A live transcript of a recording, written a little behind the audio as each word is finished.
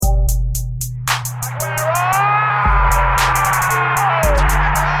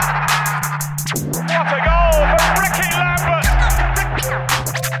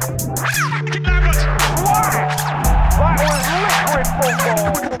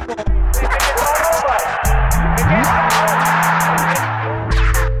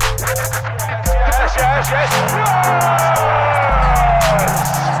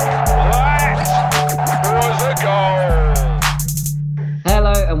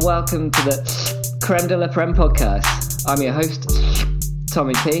and welcome to the Creme de la Prem podcast. I'm your host,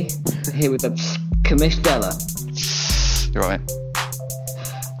 Tommy P, here with the Commish Della. You're right.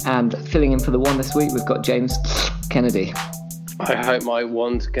 And filling in for the one this week, we've got James Kennedy. I hope my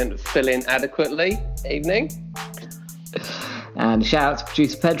one's going to fill in adequately. Evening. And shout out to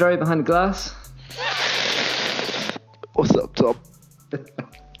producer Pedro behind the glass. What's up, Tom?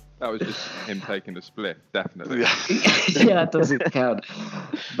 That was just him taking a split, definitely. Yeah, that doesn't count.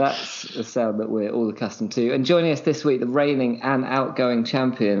 That's a sound that we're all accustomed to. And joining us this week, the reigning and outgoing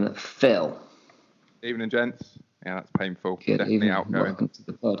champion, Phil. Evening, gents. Yeah, that's painful. Good Definitely evening. outgoing. Welcome to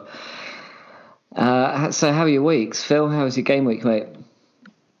the pod. So how are your weeks? Phil, how was your game week, mate?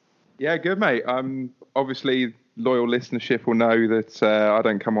 Yeah, good, mate. Obviously, loyal listenership will know that I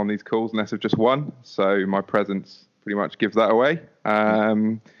don't come on these calls unless I've just won. So my presence pretty much gives that away.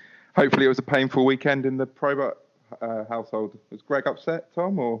 Hopefully it was a painful weekend in the Probert household. Was Greg upset,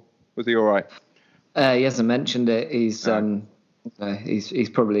 Tom, or was he all right? He hasn't mentioned it. He's probably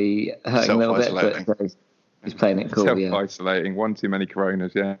hurting a little bit, but he's playing it cool. Self-isolating. One too many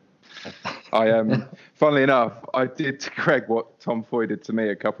coronas, yeah. Funnily enough, I did to Greg what Tom Foy did to me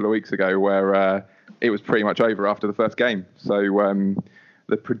a couple of weeks ago, where it was pretty much over after the first game. So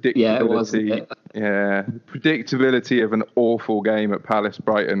the predictability, the predictability of an awful game at Palace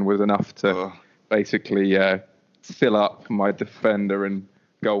Brighton was enough to basically fill up my defender and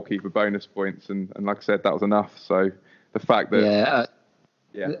goalkeeper bonus points, and like I said, that was enough. So the fact that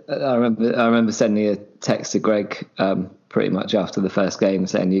I remember sending a text to Greg pretty much after the first game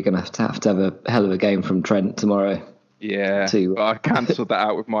saying you're going to have a hell of a game from Trent tomorrow. Yeah, but I cancelled that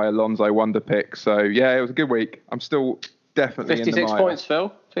out with my Alonso wonder pick. So yeah, it was a good week. I'm still definitely 56 in the mire. points,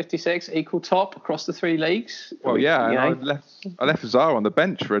 Phil. 56, equal top across the three leagues. Well, yeah, and I left Zara on the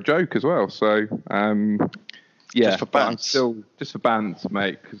bench for a joke as well. So just for bands, just for bands,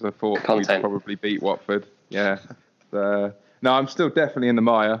 mate, because I thought we'd probably beat Watford. Yeah. No, I'm still definitely in the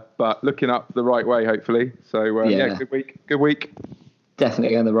mire, but looking up the right way, hopefully. So, good week.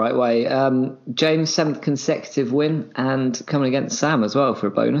 Definitely going the right way. James, 7th consecutive win, and coming against Sam as well for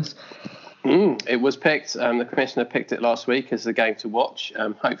a bonus. It was picked. The commissioner picked it last week as the game to watch.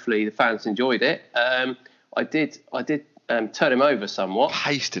 Hopefully the fans enjoyed it. I did turn him over somewhat.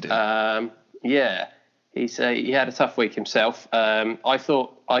 Pasted him. Yeah. He had a tough week himself. I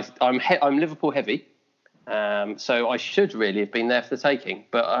thought I'm Liverpool heavy. So I should really have been there for the taking,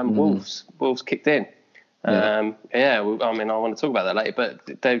 but Wolves kicked in. I want to talk about that later,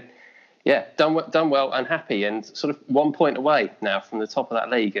 but they, done well and happy, and sort of 1 point away now from the top of that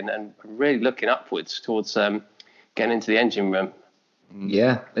league, and really looking upwards towards getting into the engine room.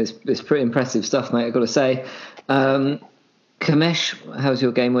 Yeah, it's pretty impressive stuff, mate, I've got to say. Kamesh, how's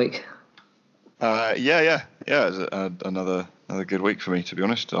your game week? It was another good week for me, to be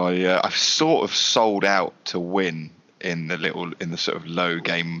honest. I've sort of sold out to win in the sort of low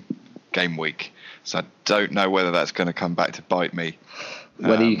game week, so I don't know whether that's going to come back to bite me.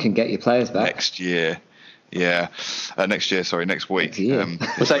 Whether you can get your players back next year. Yeah, next week.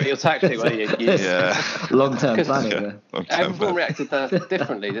 Was that your tactic? Long-term planning. Everyone reacted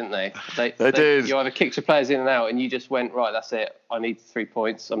differently, didn't they? They did. You either kicked your players in and out, and you just went, right, that's it. I need 3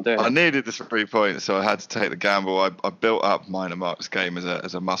 points. I'm doing it. I needed the 3 points, so I had to take the gamble. I built up mine and Mark's game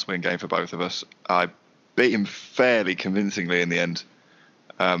as a must-win game for both of us. I beat him fairly convincingly in the end,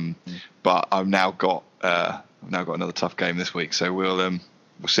 but I've now got another tough game this week. So we'll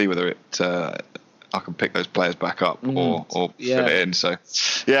see whether I can pick those players back up or fill it in. So,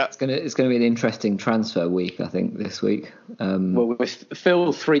 yeah, it's gonna be an interesting transfer week, I think, this week. Well, with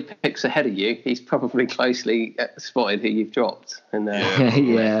Phil 3 picks ahead of you, he's probably closely spotted who you've dropped. And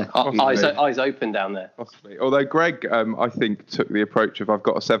eyes open down there. Possibly. Although Greg, I think, took the approach of I've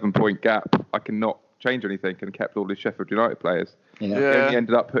got a 7-point gap, I cannot change anything, and kept all his Sheffield United players. Yeah. He only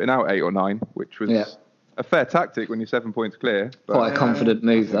ended up putting out 8 or 9, which was a fair tactic when you're 7 points clear. But, quite a confident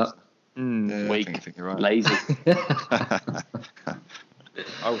move, that. Weak, I think you're right. Lazy. I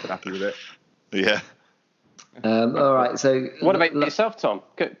was happy with it. Yeah. All right. So, what about yourself, Tom?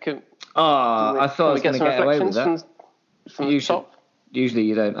 I thought I was going to get away with that. From the top? Usually,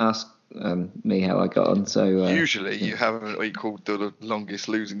 you don't ask me how I got on. So usually, you haven't equalled the longest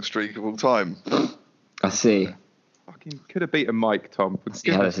losing streak of all time. I see. Fucking could have beaten Mike, Tom. For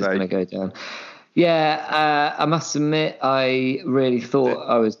see how this is going to go down. Yeah, I must admit, I really thought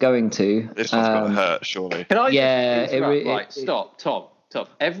I was going to. This one's going to hurt, surely. Can I stop, Tom.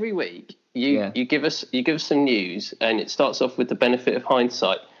 Every week, you give us some news, and it starts off with the benefit of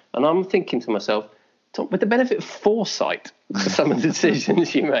hindsight. And I'm thinking to myself, Tom, with the benefit of foresight for some of the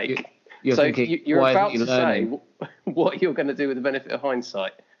decisions you make. You're about to say what you're going to do with the benefit of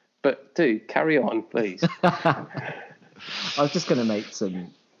hindsight. But do carry on, please. I was just going to make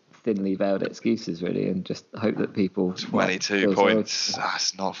some thinly veiled excuses, really, and just hope that people. 22 points.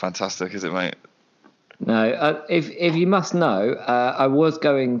 That's not fantastic, is it, mate? No. If you must know, I was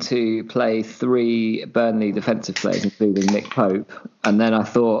going to play 3 Burnley defensive players, including Nick Pope, and then I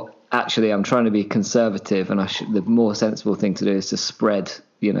thought, actually, I'm trying to be conservative, and the more sensible thing to do is to spread,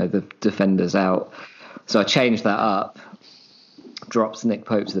 the defenders out. So I changed that up, dropped Nick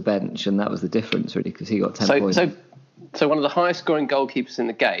Pope to the bench, and that was the difference, really, because he got 10 points. So one of the highest scoring goalkeepers in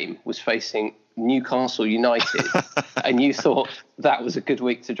the game was facing Newcastle United, and you thought that was a good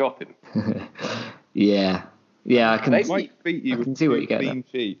week to drop him. Yeah, I can. He might beat you with 2 clean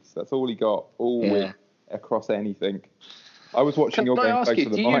sheets. That's all he got, week across anything. I was watching your game closer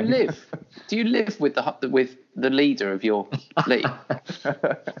than mine. Do you live with the leader of your league?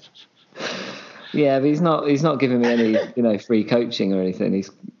 Yeah, but he's not giving me any, free coaching or anything. He's,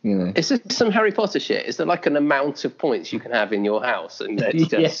 Is this some Harry Potter shit? Is there like an amount of points you can have in your house and it's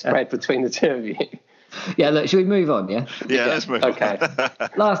just spread between the two of you? Yeah, look, should we move on, yeah? Yeah, let's move on. Okay.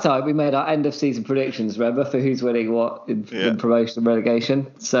 Last time we made our end of season predictions, remember, for who's winning what in promotion and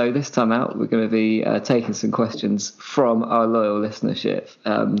relegation. So this time out, we're going to be taking some questions from our loyal listenership.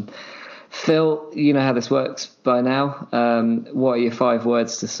 Phil, you know how this works by now. What are your 5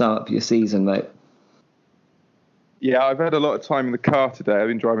 words to sum up your season, mate? Yeah, I've had a lot of time in the car today. I've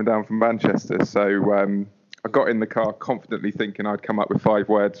been driving down from Manchester, so I got in the car confidently thinking I'd come up with 5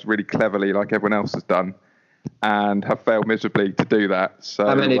 words really cleverly like everyone else has done, and have failed miserably to do that. So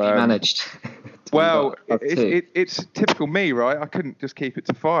how many have you managed? Well, it's typical me, right? I couldn't just keep it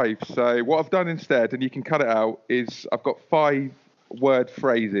to 5. So what I've done instead, and you can cut it out, is I've got 5 word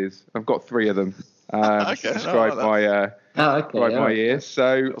phrases. I've got 3 of them. Describe my year.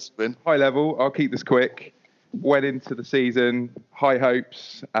 So high level, I'll keep this quick. Went into the season, high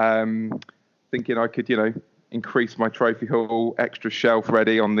hopes, thinking I could, increase my trophy haul, extra shelf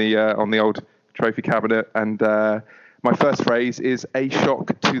ready on the old trophy cabinet. And my first phrase is a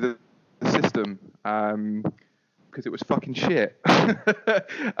shock to the system, because it was fucking shit.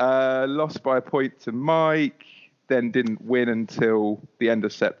 Lost by a point to Mike, then didn't win until the end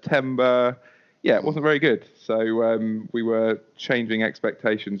of September. Yeah, it wasn't very good. So we were changing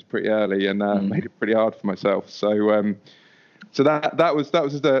expectations pretty early, and made it pretty hard for myself. So that was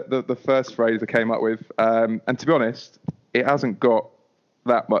the first phrase I came up with. And to be honest, it hasn't got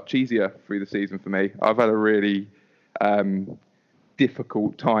that much easier through the season for me. I've had a really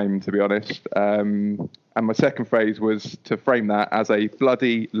difficult time, to be honest. And my second phrase was to frame that as a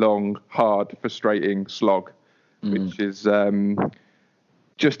bloody long, hard, frustrating slog, which is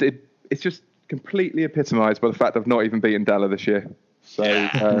it's just completely epitomised by the fact I've not even beaten Della this year. So,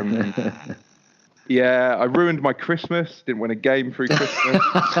 yeah, I ruined my Christmas. Didn't win a game through Christmas.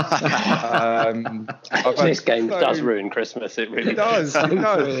 This game does ruin Christmas. It really does. It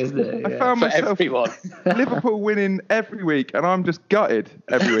does. True, isn't it? I found myself everyone. Liverpool winning every week, and I'm just gutted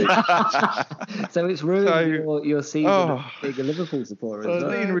every week. So it's ruined your season being a Liverpool supporter. It's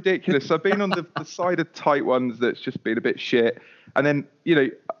been ridiculous. I've been on the side of tight ones that's just been a bit shit. And then,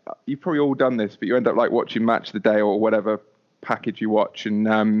 you've probably all done this, but you end up like watching Match of the Day or whatever package you watch,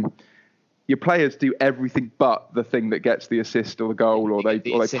 and your players do everything but the thing that gets the assist or the goal, or they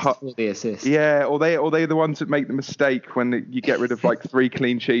put the assist. Yeah, or they're the ones that make the mistake when you get rid of like 3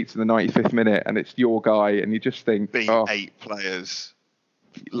 clean sheets in the 95th minute, and it's your guy, and you just think, beat 8 players.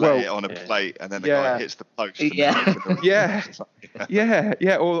 Lay it on a plate, and then the guy hits the post. Or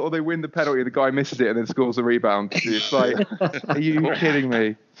they win the penalty, and the guy misses it, and then scores a rebound. It's like, are you kidding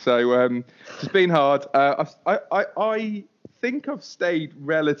me? So it's been hard. I think I've stayed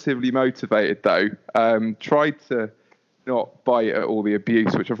relatively motivated though. Tried to not bite at all the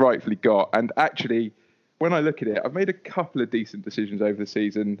abuse, which I've rightfully got. And actually, when I look at it, I've made a couple of decent decisions over the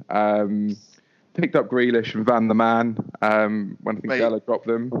season. Picked up Grealish and Van the Man when I think Della dropped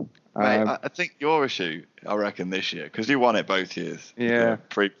them. I think your issue, I reckon, this year, because you won it both years. Yeah.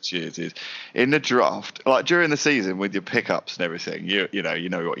 Previous years is in the draft, like during the season with your pickups and everything. You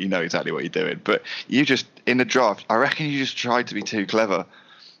know exactly what you're doing, but you just in the draft, I reckon you just tried to be too clever,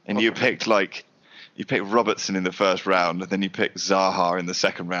 and you picked Robertson in the first round, and then you picked Zaha in the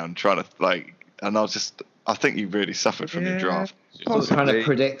second round, I think you really suffered from your draft. Trying to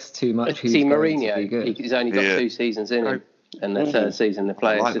predict too much. See, Mourinho, he's only got 2 seasons in him, and the third season the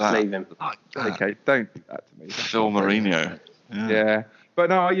players just leave him. Okay, don't do that to me. Phil Mourinho. Yeah.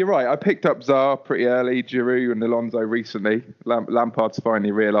 But no, you're right. I picked up Zaha pretty early, Giroud and Alonso recently. Lampard's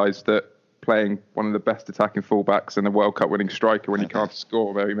finally realised that playing one of the best attacking fullbacks and a World Cup winning striker when you can't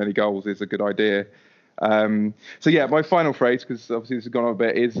score very many goals is a good idea. So yeah, my final phrase, because obviously this has gone on a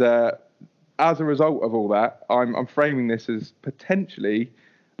bit, is as a result of all that, I'm framing this as potentially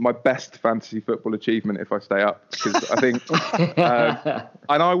my best fantasy football achievement if I stay up, because I think,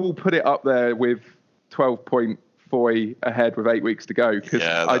 and I will put it up there with 12-point Foy ahead with 8 weeks to go, because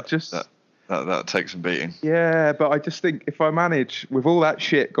that takes some beating. Yeah, but I just think if I manage, with all that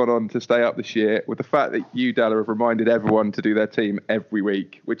shit gone on to stay up this year, with the fact that you, Della, have reminded everyone to do their team every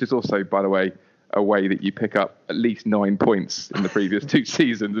week, which is also, by the way, a way that you pick up at least 9 points in the previous 2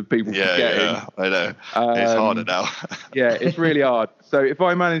 seasons of people forgetting. Yeah, I know. It's harder now. Yeah, it's really hard. So if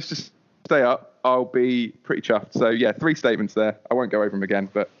I manage to stay up, I'll be pretty chuffed. So yeah, 3 statements there. I won't go over them again,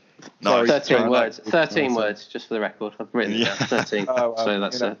 but... No, 13 words. 13 words, just for the record. I've written it down. 13.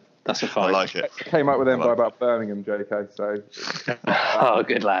 So that's a 5. I like it. I came up with them by about Birmingham, JK. So. Oh,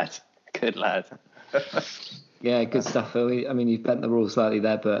 good lad. Good lad. Yeah, good stuff, Phil. I mean, you've bent the rules slightly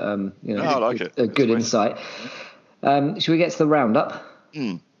there, but I like it. A good insight. Should we get to the roundup?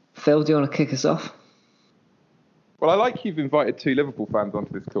 Phil, do you want to kick us off? Well, I like you've invited 2 Liverpool fans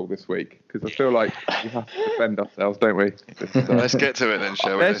onto this call this week, because I feel like we have to defend ourselves, don't we? Let's get to it then,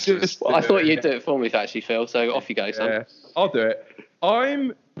 shall we? I thought you'd do it for me, actually, Phil. So off you go, son. Yeah, I'll do it.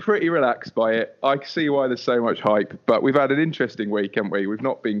 I'm pretty relaxed by it. I can see why there's so much hype, but we've had an interesting week, haven't we? We've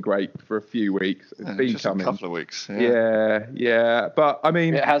not been great for a few weeks. It's been just coming. A couple of weeks. Yeah. But I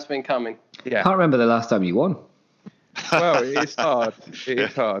mean, it has been coming. Yeah. I can't remember the last time you won. Well, it's hard.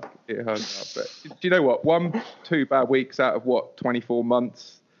 It's hard. But do you know what? 1-2 bad weeks out of 24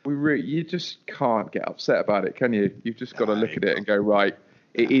 months. You just can't get upset about it, can you? You've just got to look at it and go, right,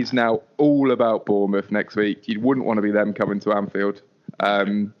 it is now all about Bournemouth next week. You wouldn't want to be them coming to Anfield. All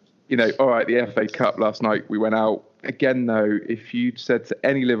right, the FA Cup last night, we went out. Again, though, if you'd said to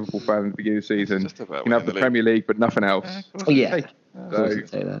any Liverpool fan at the beginning of the season, you can have the Premier League, but nothing else. Yeah. Say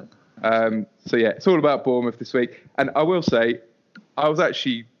that. So yeah, it's all about Bournemouth this week. And I will say,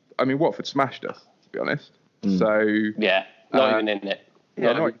 Watford smashed us, to be honest. So yeah, not even in it.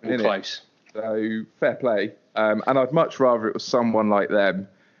 Not even close. So fair play. And I'd much rather it was someone like them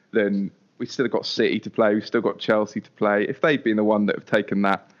than we've still got City to play. We've still got Chelsea to play. If they'd been the one that have taken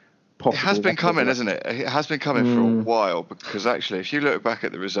that. It has been coming, isn't it? It has been coming for a while, because actually, if you look back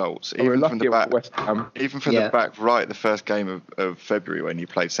at the results, even from the back right, the first game of February when you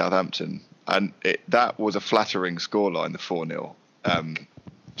played Southampton, and that was a flattering scoreline, the 4-0.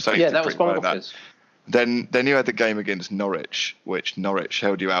 That was bonkers. Then you had the game against Norwich, which Norwich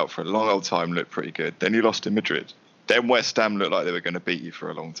held you out for a long old time, looked pretty good. Then you lost to Madrid. Then West Ham looked like they were going to beat you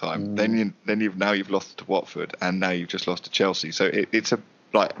for a long time. Then you've lost to Watford, and now you've just lost to Chelsea. So it's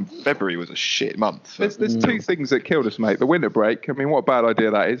February was a shit month. There's 2 things that killed us, mate. The winter break. I mean, what a bad idea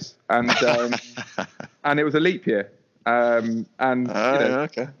that is. And and it was a leap year. Okay.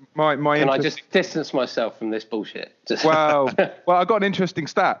 My Can I just distance myself from this bullshit? Well, I got an interesting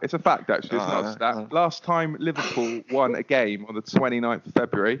stat. It's a fact, actually. It's not a stat. Last time Liverpool won a game on the 29th of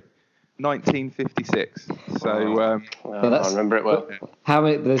February, 1956. So I remember it well. How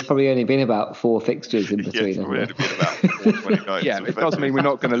many? There's probably only been about 4 fixtures in between. Probably only been about 4 29th. Yeah, it does mean we're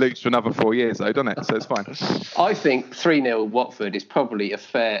not going to lose for another 4 years, though, doesn't it? So it's fine. I think 3-0 Watford is probably a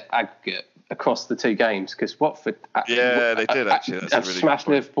fair aggregate across the 2 games, because Watford they did actually have smashed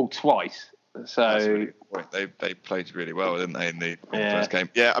Liverpool twice. So they played really well, didn't they, in the first game?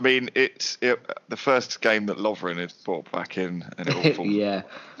 Yeah, I mean it's the first game that Lovren is brought back in, and it all yeah,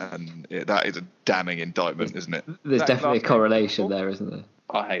 and that is a damning indictment, isn't it? There's definitely a correlation there, isn't there?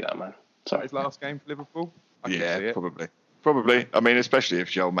 I hate that, man. Sorry. His last game for Liverpool? Yeah, probably. I mean, especially if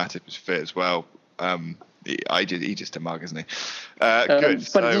Joel Matip is fit as well. He's just a mug, isn't he? Good.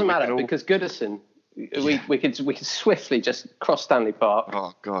 But it doesn't matter because Goodison. We could swiftly just cross Stanley Park.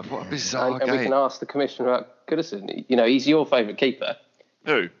 Oh God, what a bizarre game! And we can ask the commissioner about Goodison. He's your favourite keeper.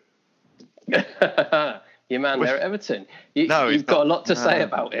 Who? Your man there at Everton. You've got a lot to say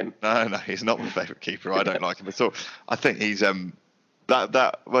about him. No, he's not my favourite keeper. I don't like him at all. I think he's the De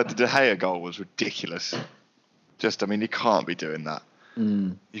Gea goal was ridiculous. You can't be doing that.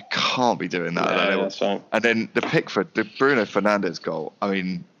 You can't be doing that. Yeah, that's right. And then the Bruno Fernandes goal. I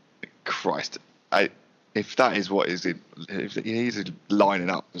mean, Christ. If that is what is it, if he's lining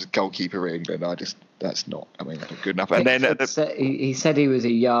up as a goalkeeper in England, that's not good enough. And then he said he was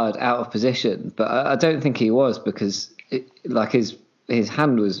a yard out of position, but I don't think he was, because his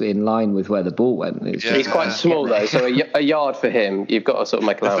hand was in line with where the ball went. He's quite small though, so a yard for him, you've got to sort of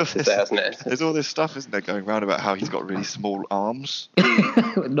make allowances there, hasn't it? There's all this stuff, isn't there, going around about how he's got really small arms.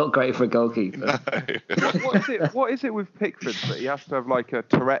 Not great for a goalkeeper. No. What is it with Pickford that he has to have like a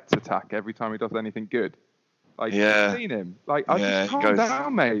Tourette's attack every time he does anything good? You've seen him. Calm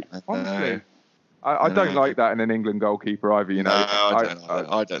down, mate. Honestly. I don't like that in an England goalkeeper either. You know,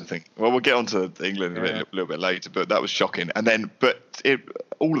 I don't think. Well, we'll get on to England a little bit later, but that was shocking. And then,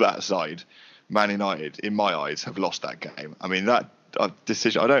 all of that aside, Man United, in my eyes, have lost that game. I mean, that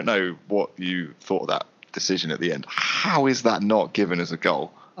decision. I don't know what you thought of that decision at the end. How is that not given as a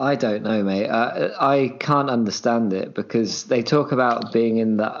goal? I don't know, mate. I can't understand it because they talk about being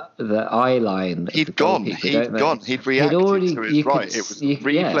in the eye line. He'd gone. He'd reacted to his right. It was a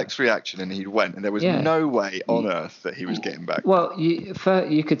reflex reaction, and he went, and there was no way on earth that he was getting back. Well,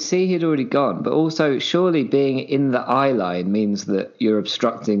 you could see he'd already gone, but also surely being in the eye line means that you're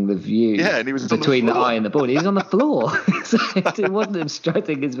obstructing the view. Yeah, and he was between the eye and the ball. He was on the floor. So it wasn't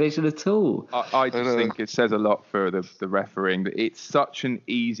obstructing his vision at all. I just think it says a lot for the refereeing that it's such an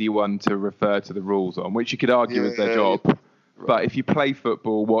easy one to refer to the rules on, which you could argue is their job. Right. But if you play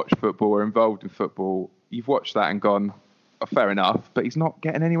football, watch football, or involved in football, you've watched that and gone, oh, fair enough, but he's not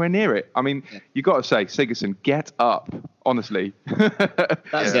getting anywhere near it. I mean, you've got to say, Sigurdsson, get up, honestly.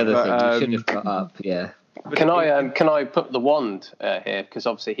 That's the other thing, you should have got up, yeah. Can I put the wand here? Because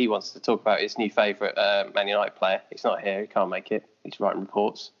obviously he wants to talk about his new favourite Man United player. He's not here, he can't make it. He's writing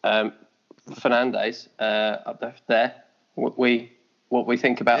reports. Fernandes, up there, what we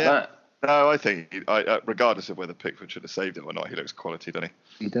think about that? No, I think, regardless of whether Pickford should have saved it or not, he looks quality, doesn't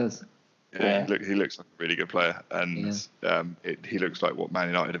he? He does. Yeah. He looks like a really good player, and he looks like what Man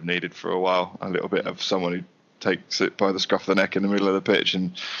United have needed for a while. A little bit of someone who takes it by the scruff of the neck in the middle of the pitch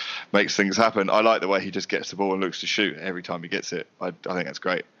and makes things happen. I like the way he just gets the ball and looks to shoot every time he gets it. I think that's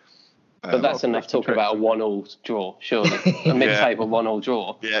great. But that's enough talk about a 1-1 draw, surely. A mid-table 1-1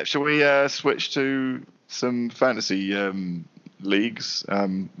 draw. Yeah, shall we switch to some fantasy leagues?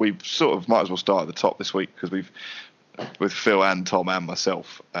 We sort of might as well start at the top this week because with Phil and Tom and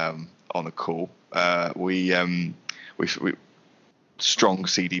myself on a call. We strong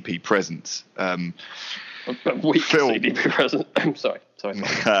CDP presence. Weak Phil, CDP presence. I'm sorry.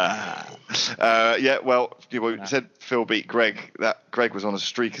 We said Phil beat Greg. That Greg was on a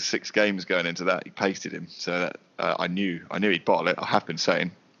streak of 6 games going into that. He pasted him, so that, I knew he'd bottle it. I have been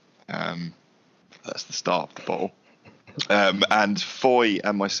saying that's the start of the bottle. And Foy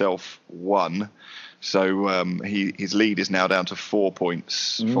and myself won. So his lead is now down to 4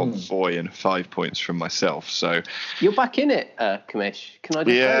 points from Foy and 5 points from myself. So you're back in it, Kamish. Can I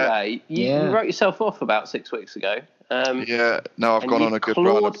just say that? You wrote yourself off about 6 weeks ago. I've gone on a good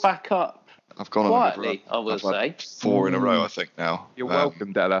run. Clawed back up. I've gone quietly, on a good run. I will say. 4 in a row, I think now. You're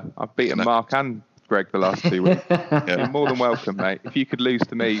welcome, Della. I've beaten Mark and Greg the last 2 weeks. You're more than welcome, mate. If you could lose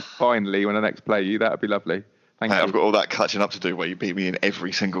to me finally when I next play you, that would be lovely. Thank you. I've got all that catching up to do where you beat me in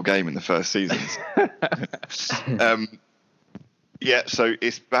every single game in the first seasons. So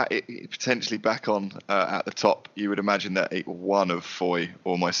it's potentially back on at the top. You would imagine that one of Foy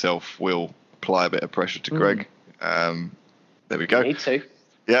or myself will apply a bit of pressure to Greg. There we go. Me too.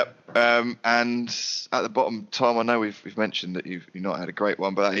 Yep. And at the bottom, Tom, I know we've mentioned that you've not had a great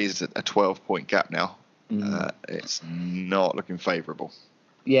one, but that is a 12-point gap now. It's not looking favourable.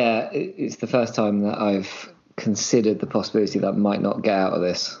 Yeah, it's the first time that I've considered the possibility that I might not get out of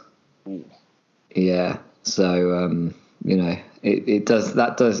this. Ooh. Yeah, so it does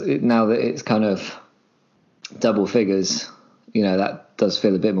now that it's kind of double figures. That does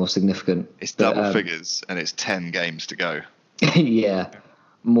feel a bit more significant. It's double figures, and it's 10 games to go. Yeah,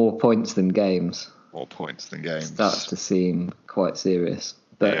 more points than games. More points than games. Starts to seem quite serious,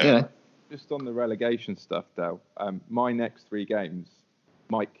 but Just on the relegation stuff, Dale. My next 3 games: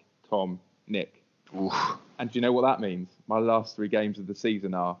 Mike, Tom, Nick. Oof. And do you know what that means? My last 3 games of the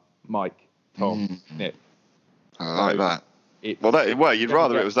season are Mike, Tom, Nick. I like that. You'd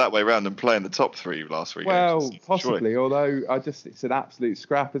rather it was that way around than playing the top 3 last 3 games. Well, possibly, although it's an absolute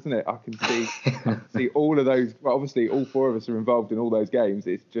scrap, isn't it? I can see all of those. Well, obviously, all 4 of us are involved in all those games.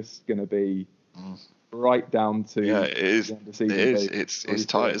 It's just going to be right down to it is. The end of the season. It is. It's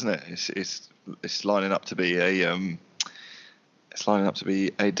tight, isn't it? It's lining up to be a. It's lining up to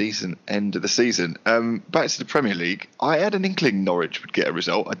be a decent end of the season. Back to the Premier League. I had an inkling Norwich would get a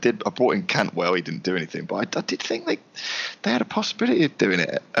result. I brought in Cantwell. He didn't do anything, but I did think they had a possibility of doing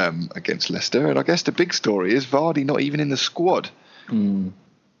it against Leicester. And I guess the big story is Vardy not even in the squad.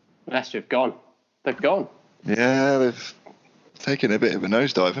 Leicester have gone. They've gone. Yeah, they've taken a bit of a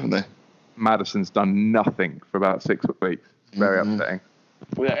nosedive, haven't they? Madison's done nothing for about 6 weeks. It's very upsetting.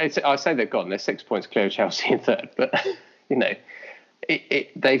 Well, I say they've gone. They're 6 points clear of Chelsea in third, but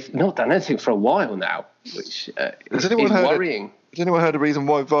they've not done anything for a while now, which is worrying. Has anyone heard a reason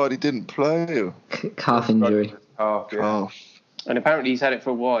why Vardy didn't play? Calf injury. Calf. And apparently he's had it for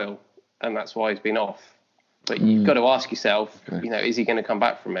a while, and that's why he's been off. But you've got to ask yourself, is he going to come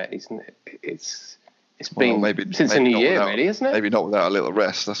back from it? It's been since the new year, really, isn't it? Maybe not without a little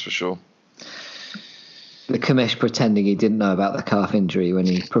rest, that's for sure. The commish pretending he didn't know about the calf injury when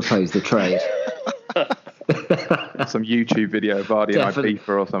he proposed the trade. Some YouTube video of Vardy and Ibiza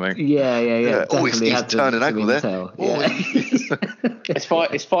or something. Yeah. He's turned an ankle there.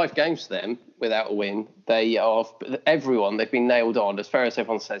 It's 5 games for them without a win. They've been nailed on. As far as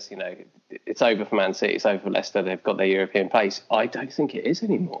everyone says, it's over for Man City, it's over for Leicester, they've got their European place. I don't think it is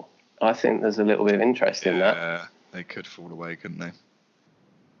anymore. I think there's a little bit of interest in that. Yeah, they could fall away, couldn't they?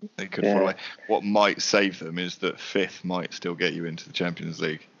 They could fall away. What might save them is that 5th might still get you into the Champions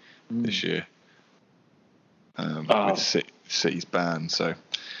League this year. With City's ban, so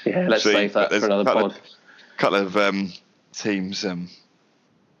let's save that for another pod. Couple of teams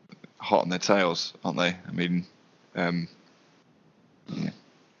hot on their tails, aren't they? I mean,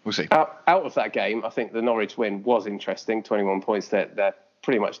 we'll see. Out of that game, I think the Norwich win was interesting. 21 points, they're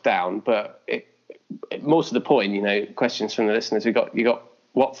pretty much down, but more to the point, questions from the listeners. You got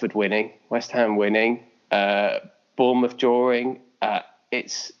Watford winning, West Ham winning, Bournemouth drawing.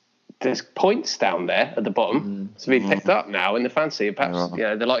 There's points down there at the bottom to be picked up now in the fancy. Perhaps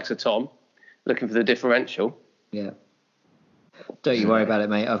the likes of Tom looking for the differential. Yeah. Don't you worry about it,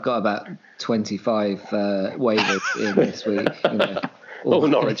 mate. I've got about 25 waivers in this week. All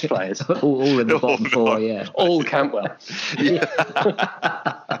Norwich players. all in the bottom 4, yeah. All Cantwell.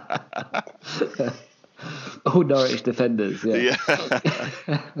 All Norwich defenders, yeah.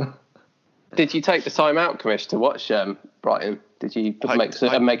 Did you take the time out, Commish, to watch Brighton? Did you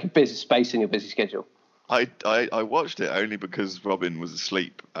make a busy space in your busy schedule? I watched it only because Robin was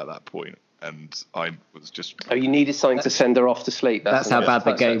asleep at that point, and I was just... Oh, you needed something to send her off to sleep. That's how bad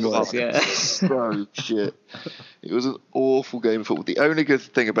the game was, yeah. So shit. It was an awful game of football. The only good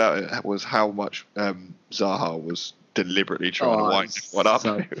thing about it was how much Zaha was deliberately trying to wind one up.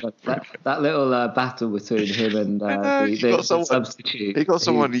 That little battle between him and the substitute. He got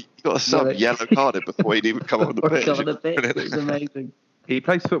a sub yellow carded before he'd even come on the pitch. It was amazing. He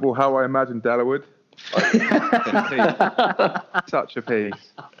plays football how I imagined Della would. Such a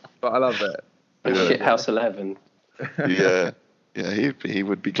piece. But I love it. Shithouse 11. Yeah, he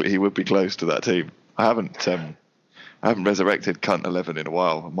would be close to that team. I haven't resurrected Cunt 11 in a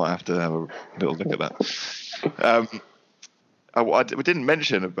while. I might have to have a little look at that. I didn't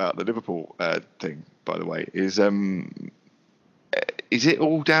mention about the Liverpool thing, by the way. Is it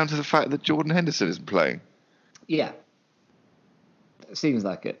all down to the fact that Jordan Henderson isn't playing? Yeah, it seems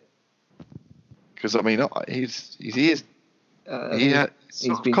like it. Because I mean, he's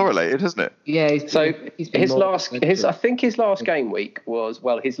correlated, hasn't it? Yeah. I think his last game week was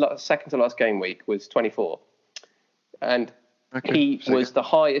his second to last game week was 24, and he was the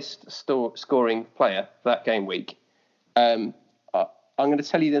highest scoring player that game week. I'm going to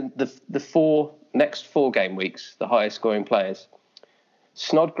tell you the next four game weeks, the highest scoring players: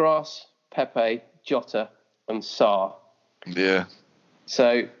 Snodgrass, Pepe, Jota, and Sarr. Yeah.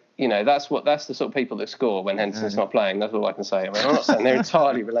 So that's the sort of people that score when Henderson's not playing. That's all I can say. I mean, I'm not saying they're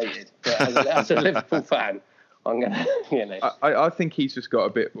entirely related, but as a Liverpool fan, I'm gonna, I think he's just got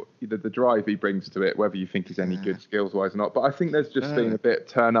a bit the drive he brings to it, whether you think he's any good skills wise or not. But I think there's just been a bit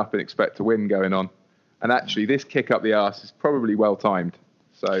turn up and expect to win going on. And actually, this kick up the arse is probably well timed.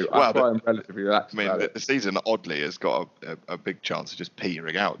 So I'm relatively relaxed. I mean, the season oddly has got a big chance of just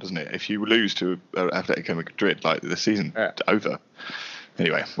petering out, doesn't it? If you lose to Atletico Madrid, like the season's over.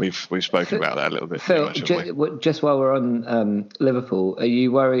 Anyway, we've spoken about that a little bit. Phil, just while we're on Liverpool, are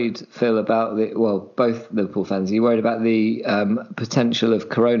you worried, Phil, about both Liverpool fans, are you worried about the potential of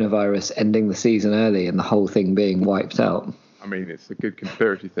coronavirus ending the season early and the whole thing being wiped out? I mean, it's a good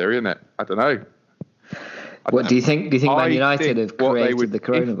conspiracy theory, isn't it? I don't know. Do you think Man United have created the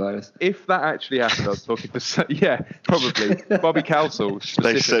coronavirus? If that actually happened, I was talking to probably Bobby Cowsill.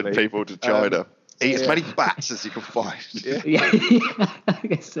 They sent people to China. Eat as many bats as you can find. Yeah. I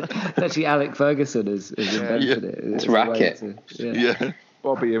guess it's actually Alec Ferguson has invented it. It's a racket. Yeah.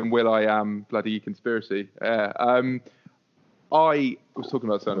 Bobby and Will.i.am bloody conspiracy. I was talking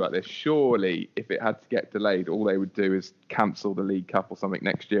about something about this. Surely, if it had to get delayed, all they would do is cancel the League Cup or something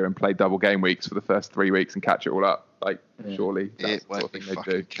next year and play double game weeks for the first 3 weeks and catch it all up. Surely that's the sort of thing they'd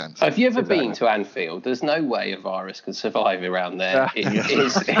do. Cancelled. Have you ever been to Anfield? There's no way a virus could survive around there.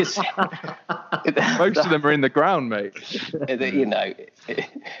 Most of them are in the ground, mate.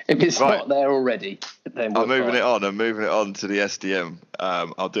 If it's not there already, then I'm moving it on to the SDM.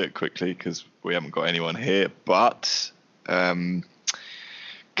 I'll do it quickly because we haven't got anyone here, but... Cardiff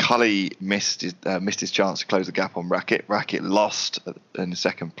Cully missed his chance to close the gap on Racket. Racket lost in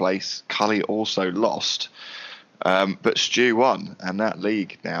second place. Cully also lost, but Stu won, and that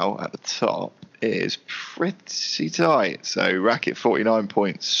league now at the top is pretty tight. So Racket 49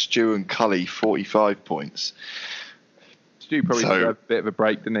 points, Stu and Cully 45 points. Stu probably deserved a bit of a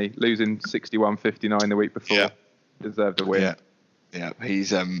break, didn't he? Losing 61-59 the week before. Deserved a win. Yeah.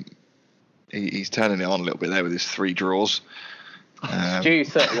 He's turning it on a little bit there with his 3 draws. Stu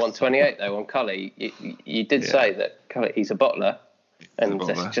 31-28 though on Cully. You did say that Cully, he's a bottler, and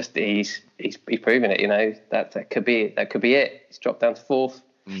that's just he's proven it. You know that could be it. He's dropped down to 4th.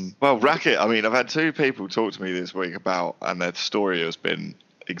 Well, Racket. I mean, I've had 2 people talk to me this week about, and their story has been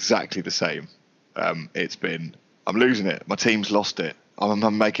exactly the same. It's been, I'm losing it. My team's lost it.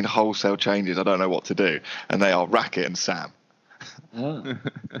 I'm making wholesale changes. I don't know what to do. And they are Racket and Sam.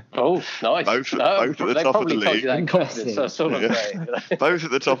 Oh, nice. Both at the top of the league. Both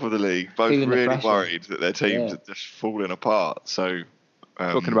at the top of the league. Both feeling really worried that their teams are just falling apart. So,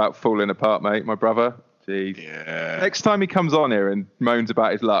 talking about falling apart, mate, my brother. Jeez. Yeah. Next time he comes on here and moans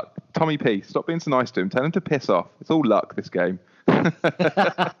about his luck, Tommy P, stop being so nice to him. Tell him to piss off. It's all luck, this game. You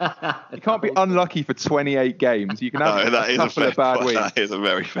can't be unlucky for 28 games. You can have a couple of bad weeks. That is a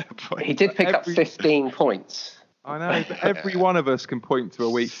very fair point. He did pick up 15 points. I know, but every one of us can point to a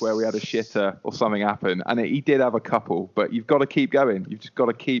week where we had a shitter or something happen, and he did have a couple, but you've got to keep going. You've just got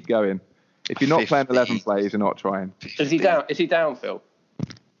to keep going. If you're not playing 11 players, you're not trying. Is he down, Phil?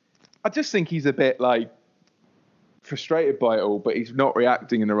 I just think he's a bit frustrated by it all, but he's not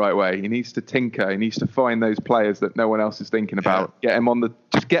reacting in the right way. He needs to tinker. He needs to find those players that no one else is thinking about. Get him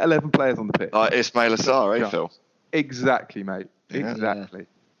just get 11 players on the pitch. Like Ismail Assar, Phil? Exactly, mate. Exactly.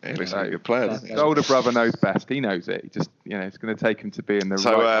 He looks like a good player, doesn't he? His older brother knows best. He knows it. He just, it's going to take him to be in the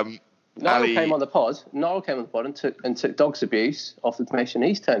right. Niall came on the pod and took Dog's abuse off the commission.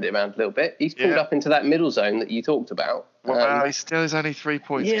 He's turned it around a little bit. He's pulled up into that middle zone that you talked about. Well, he still is only 3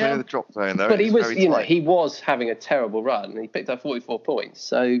 points clear of the drop zone, though. But he was having a terrible run, and he picked up 44 points.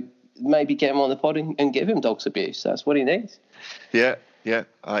 So maybe get him on the pod and give him Dog's abuse. That's what he needs. Yeah.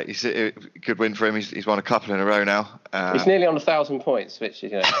 It's a good win for him. He's won a couple in a row now. He's nearly on 1,000 points, which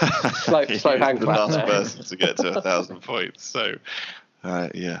is slow hand the last person to get to 1,000 points. So,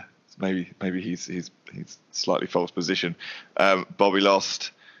 maybe he's slightly false position. Bobby lost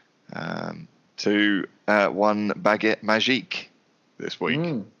to one Baguette Magique this week.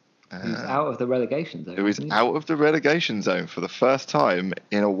 He's out of the relegation zone. He was out of the relegation zone for the first time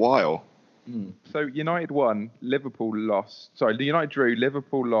in a while. So United won, Liverpool lost. Sorry, United drew,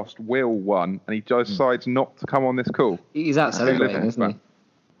 Liverpool lost, Will won, and he decides not to come on this call. He's out celebrating, isn't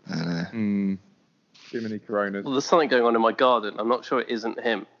he? Too many Coronas. Well, there's something going on in my garden. I'm not sure it isn't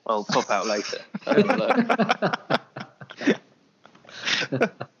him. I'll pop out later.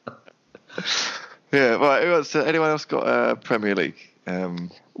 Yeah, right. Anyone else got a Premier League?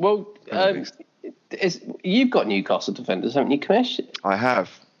 You've got Newcastle defenders, haven't you, Kamish? I have,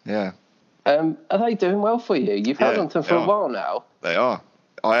 yeah. Are they doing well for you? You've held on to them for a while now. They are.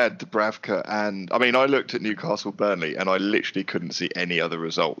 I had Dubravka I looked at Newcastle Burnley and I literally couldn't see any other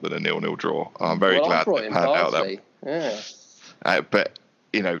result than a 0-0 draw. I'm very glad they panned out that. Yeah. But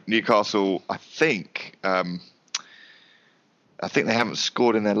Newcastle, I think they haven't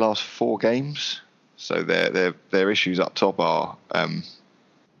scored in their last 4 games, so their issues up top are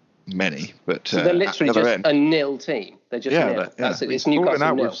many. But so they're literally just a nil team. They're just nil. It's Newcastle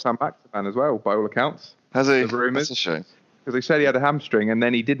out nil. With Sam Maximan as well, by all accounts. Has he? The rumours. That's a shame. Because they said he had a hamstring and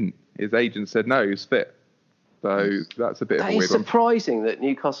then he didn't. His agent said no, he was fit. So that's a bit of a weird one. It's surprising that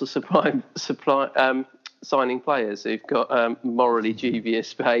Newcastle signing players who've got morally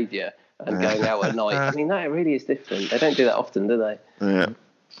dubious behaviour and going out at night. I mean, that really is different. They don't do that often, do they? Yeah.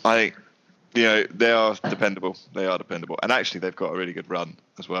 I think, they are dependable. They are dependable. And actually, they've got a really good run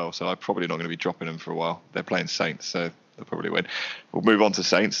as well. So I'm probably not going to be dropping them for a while. They're playing Saints, so they'll probably win. We'll move on to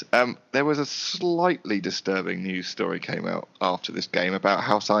Saints. There was a slightly disturbing news story came out after this game about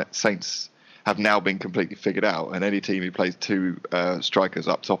how Saints have now been completely figured out, and any team who plays 2 strikers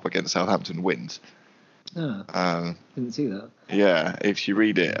up top against Southampton wins. Didn't see that. Yeah, if you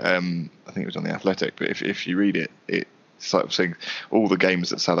read it, I think it was on The Athletic, but if you read it, it's sort of saying all the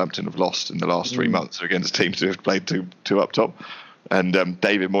games that Southampton have lost in the last 3 months are against teams who have played two up top. And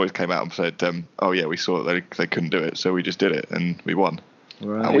David Moyes came out and said, we saw that they couldn't do it, so we just did it, and we won.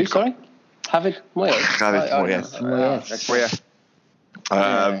 Right. Who, sorry? David Moyes?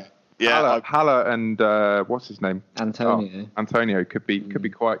 Moyes. Haller and what's his name? Antonio. Antonio could be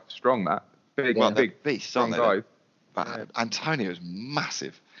quite strong. That big beast, strong guy. But Antonio is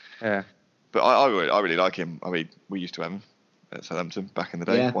massive. Yeah. But I really like him. I mean, we used to have him. at Southampton back in the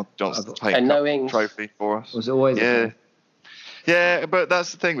day. Yeah. Won Johnson's trophy for us. Was always Yeah, but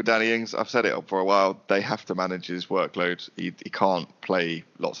that's the thing with Danny Ings. I've said it for a while. They have to manage his workload. He can't play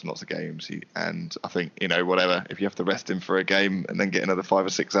lots and lots of games. And I think, whatever. If you have to rest him for a game and then get another 5 or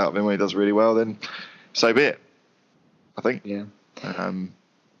 6 out of him when he does really well, then so be it. I think. Yeah.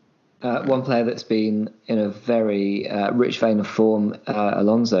 One player that's been in a very rich vein of form,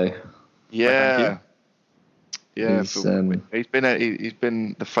 Alonso. Yeah. Yeah, he's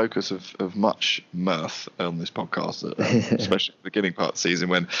been the focus of much mirth on this podcast, especially at the beginning part of the season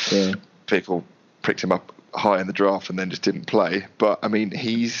when people picked him up high in the draft and then just didn't play. But I mean,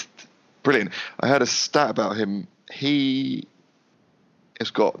 he's brilliant. I heard a stat about him. He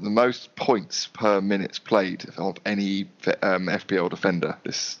has got the most points per minutes played of any FPL defender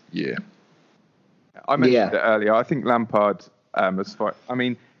this year. I mentioned it earlier. I think Lampard,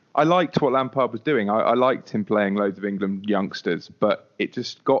 I liked what Lampard was doing. I liked him playing loads of England youngsters, but it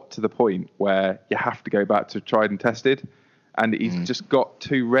just got to the point where you have to go back to tried and tested. And he's just got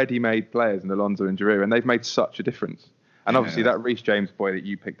 2 ready-made players in Alonso and Giroud, and they've made such a difference. And obviously that Reece James boy that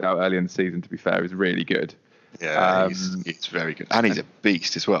you picked out early in the season, to be fair, is really good. Yeah, he's very good. And he's a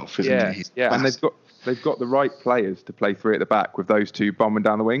beast as well, physically. Yeah, and they've got the right players to play 3 at the back with those 2 bombing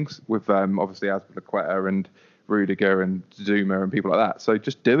down the wings, with obviously Azpilicueta and Rudiger and Zuma and people like that. So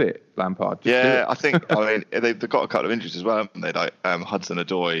just do it, Lampard. I think they've got a couple of injuries as well, haven't they? Like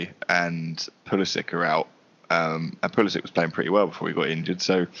Hudson-Odoi and Pulisic are out, and Pulisic was playing pretty well before he got injured.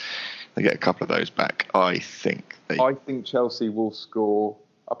 So they get a couple of those back. I think Chelsea will score.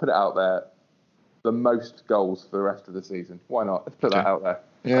 I'll put it out there. The most goals for the rest of the season. Why not? Let's put that out there.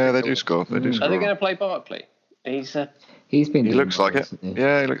 Yeah, they do score. Are they going to play Barkley? He's been. He looks like it.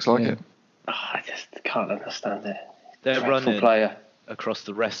 Yeah, he looks like it. Oh, I just can't understand it. Their run across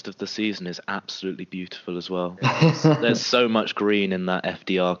the rest of the season is absolutely beautiful as well. There's so much green in that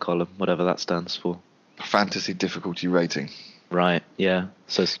FDR column, whatever that stands for. Fantasy difficulty rating. Right, yeah.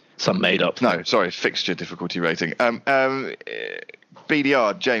 So some made up. No, sorry, fixture difficulty rating.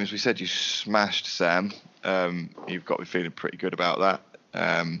 BDR, James, we said you smashed Sam. You've got to be feeling pretty good about that.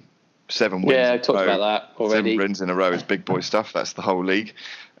 7 wins. Yeah, I talked about that already. 7 wins in a row is big boy stuff. That's the whole league.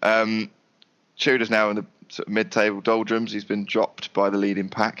 Tudor's now in the sort of mid-table doldrums. He's been dropped by the leading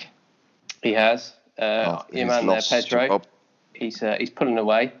pack. He has. Your man there, Pedro. He's pulling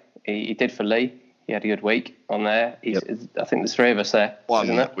away. He did for Lee. He had a good week on there. I think there's 3 of us there.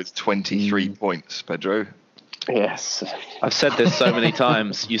 One with 23 points, Pedro. Yes. I've said this so many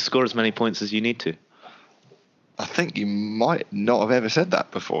times. You score as many points as you need to. I think you might not have ever said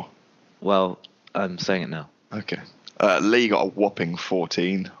that before. Well, I'm saying it now. Okay. Lee got a whopping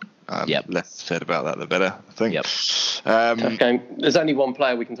 14. Less said about that, the better, I think. Tough game. There's only one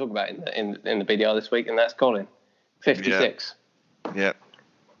player we can talk about in the BDR this week, and that's Colin. 56. Yeah.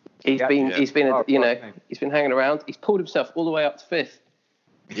 He's been hanging around. He's pulled himself all the way up to 5th.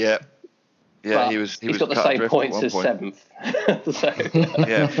 Yeah. Yeah, he's got the same points as 7th. So.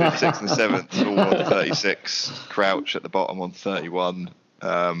 Yeah, 5th, 6th and 7th, all on 36. Crouch at the bottom on 31.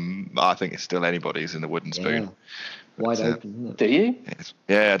 I think it's still anybody's in the wooden spoon. Yeah. Wide open, isn't it? Do you?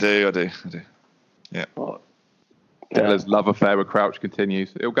 Yeah, I do. Yeah. Della's love affair with Crouch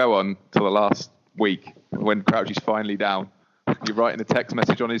continues. It'll go on till the last week when Crouch is finally down. You're writing a text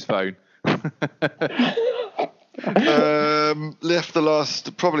message on his phone. Left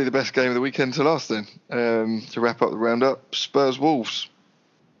probably the best game of the weekend to last then. To wrap up the roundup, Spurs Wolves.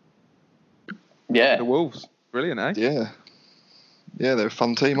 Yeah. The Wolves. Brilliant, eh? Yeah. Yeah, they're a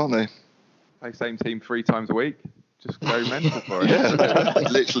fun team, aren't they? Play same team 3 times a week. Just go mental for it. Yeah, they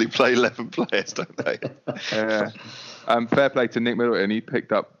literally play 11 players, don't they? Yeah. Fair play to Nick Middleton. He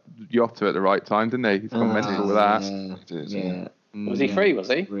picked up Jota at the right time, didn't he? He's gone mental with that. Yeah. Was he free? Was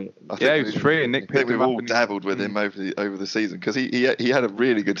he? Yeah, he was free, and Nick picked him we've up. all dabbled with him over the season because he had a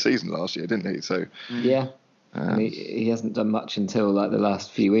really good season last year, didn't he? So yeah. He hasn't done much until like the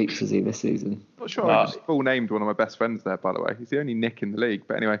last few weeks, has he, this season? Not sure. I just full named one of my best friends there, by the way. He's the only Nick in the league,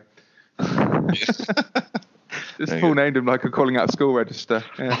 but anyway. Just full named him like a calling out school register.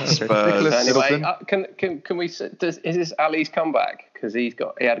 Yeah, okay. Anyway, can we? Is this Ali's comeback? Because he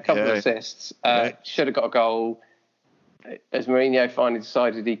had a couple of assists. Should have got a goal. Has Mourinho finally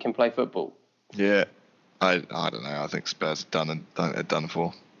decided he can play football? Yeah, I don't know. I think Spurs are done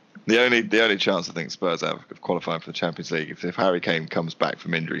for. The only chance I think Spurs have of qualifying for the Champions League is if Harry Kane comes back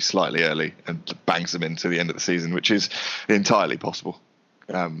from injury slightly early and bangs them into the end of the season, which is entirely possible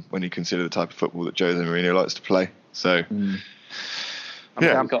when you consider the type of football that Jose Mourinho likes to play. So, we've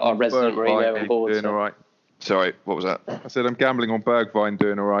got our resident Mourinho on board. Doing all right. Sorry, what was that? I said I'm gambling on Bergwijn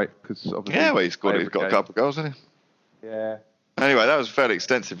doing all right because obviously. Yeah, well, he's got a couple of goals, hasn't he? Yeah. Anyway, that was a fairly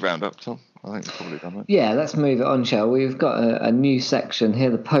extensive roundup, Tom. I think we've probably done it. Yeah, let's move it on, shall we? We've got a new section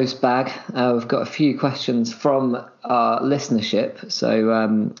here, the post bag. We've got a few questions from our listenership,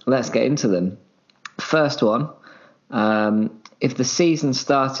 so let's get into them. First one, if the season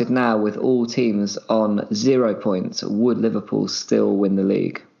started now with all teams on 0 points, would Liverpool still win the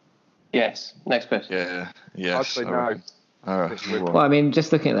league? Yes. Next question. Yeah, yes. I'd say no. Well, I mean,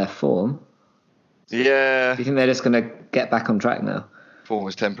 just looking at their form. Yeah. Do you think they're just going to get back on track now? Form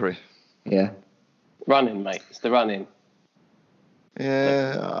was temporary. Yeah. Running, mate. It's the running.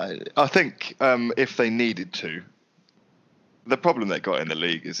 Yeah, I think if they needed to, the problem they got in the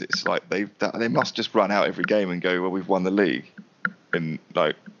league is it's like they must just run out every game and go, well, we've won the league, and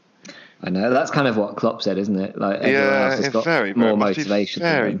like. I know that's kind of what Klopp said, isn't it? Like everyone else has got more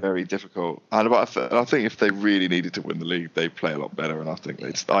motivation. Very difficult. And I think if they really needed to win the league, they'd play a lot better. And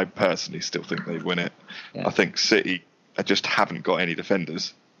I personally still think they'd win it. Yeah. I think City just haven't got any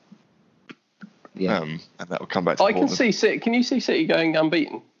defenders. Yeah, and that will come back to Portland. Can see City. Can you see City going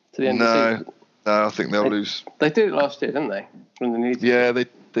unbeaten to the end of the season? No, I think they'll lose. They did it last year, didn't they? When they needed yeah,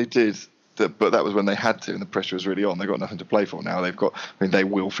 they did. But that was when they had to, and the pressure was really on. They've got nothing to play for now. They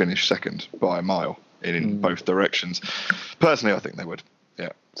will finish second by a mile in both directions. Personally, I think they would. Yeah.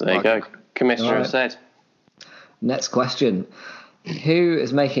 So there you go. Commissioner said. Next question: who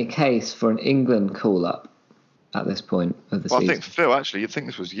is making a case for an England call-up at this point of the season? I think Phil. Actually, you'd think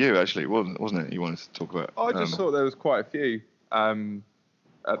this was you. Actually, wasn't it? You wanted to talk about. I just thought there was quite a few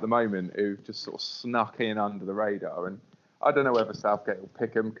at the moment who've just sort of snuck in under the radar, and I don't know whether Southgate will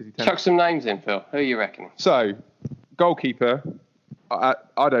pick them because he tends. Chuck some names in, Phil. Who are you reckoning? So, goalkeeper. I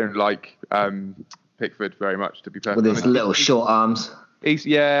don't like Pickford very much, to be perfectly honest. With his little short arms.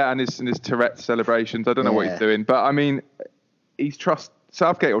 And his Tourette celebrations. I don't know what he's doing, but I mean,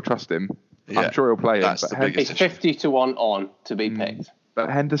 Southgate will trust him. Yeah, I'm sure he'll play him. He's 50-1 on to be picked. But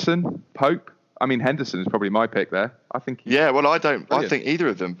Henderson, Pope. I mean, Henderson is probably my pick there. I think. I don't. Brilliant. I think either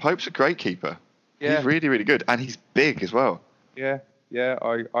of them. Pope's a great keeper. Yeah. He's really, really good, and he's big as well. Yeah,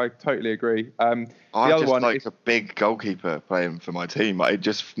 I totally agree. I just like a big goalkeeper playing for my team. It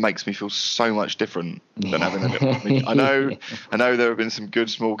just makes me feel so much different than having a little. I know there have been some good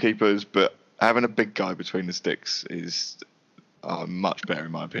small keepers, but having a big guy between the sticks is much better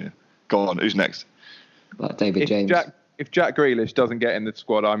in my opinion. Go on, who's next? Like David James. If Jack Grealish doesn't get in the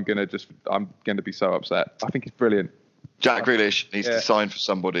squad, I'm gonna be so upset. I think he's brilliant. Jack Grealish needs to sign for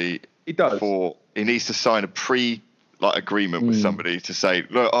somebody. He does. He needs to sign a agreement with somebody to say,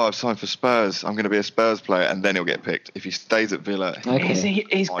 look, I've signed for Spurs. I'm going to be a Spurs player, and then he'll get picked. If he stays at Villa,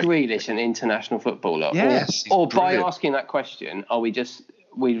 is Grealish an international footballer? Yes. Or by asking that question, are we're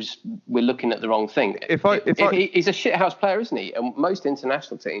looking at the wrong thing? He's a shithouse player, isn't he? And most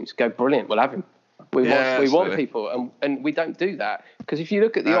international teams go, brilliant, we'll have him. We want people, and we don't do that because if you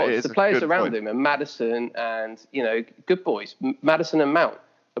look at the odds, the players around him are Maddison and good boys. Maddison and Mount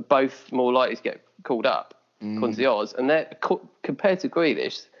are both more likely to get called up according to the odds, and they're compared to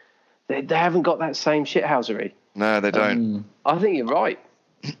Grealish, they haven't got that same shithousery. No, they don't. I think you're right.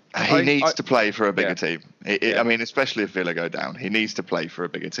 He needs to play for a bigger team. I mean, especially if Villa go down, he needs to play for a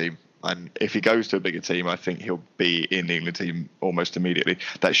bigger team. And if he goes to a bigger team, I think he'll be in the England team almost immediately.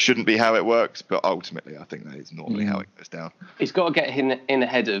 That shouldn't be how it works, but ultimately, I think that is normally how it goes down. He's got to get in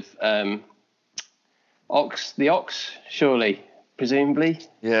ahead of the Ox, surely, presumably.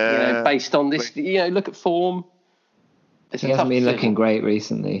 Yeah. Based on this, look at form. He hasn't been looking great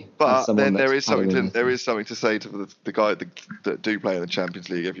recently. But there is something to say to the guy that do play in the Champions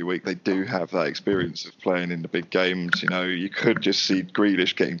League every week. They do have that experience of playing in the big games. You could just see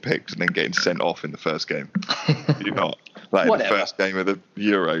Grealish getting picked and then getting sent off in the first game. You're not. Like in the first game of the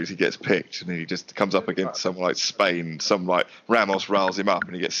Euros, he gets picked and then he just comes up against someone like Spain. Ramos riles him up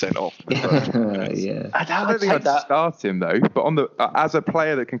and he gets sent off. Yeah. I don't think I'd start him though. But as a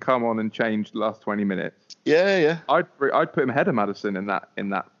player that can come on and change the last 20 minutes. Yeah. I'd put him ahead of Maddison in that.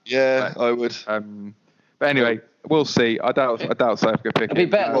 Yeah, I would. But anyway, we'll see. I doubt Southgate pick it. It'd be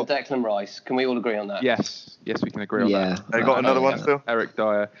better than Declan Rice. Can we all agree on that? Yes, we can agree on that. They got another one still. Eric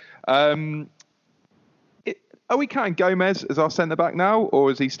Dyer. Are we counting Gomez as our centre back now, or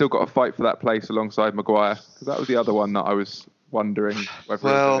has he still got to fight for that place alongside Maguire? Because that was the other one that I was wondering whether.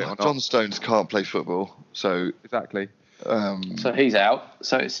 Well, John Stones can't play football, so exactly. So he's out.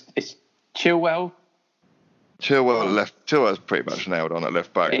 So it's Chilwell. Chilwell's pretty much nailed on at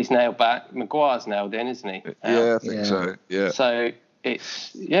left back. He's nailed back. Maguire's nailed in, isn't he? Yeah, I think so. Yeah. So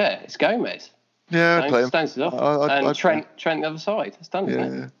it's Gomez. Yeah, Stones is off, and Trent the other side. It's done,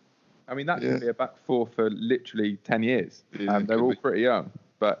 isn't it? I mean, that could be a back four for literally 10 years. They're all pretty young.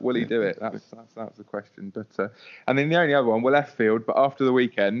 but will he do it? That's the question. But and then the only other one, we're left field, but after the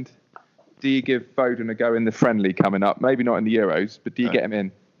weekend, do you give Foden a go in the friendly coming up? Maybe not in the Euros, but do you get him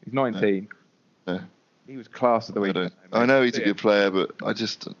in? He's 19. Yeah. He was class at the weekend. I know he's a good player, but I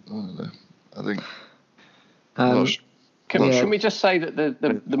don't know. I think. Can we just say that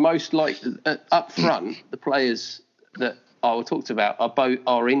the most up front, the players that I talked about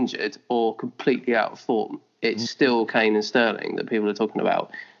are injured or completely out of form. It's still Kane and Sterling that people are talking about.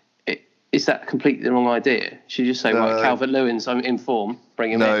 Is that completely the wrong idea? Should you just say, right, Calvert-Lewin's in form,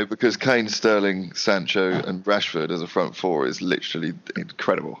 bring him in? No, because Kane, Sterling, Sancho, and Rashford as a front four is literally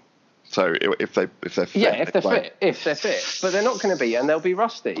incredible. So if they're fit, if they're fit, but they're not going to be, and they'll be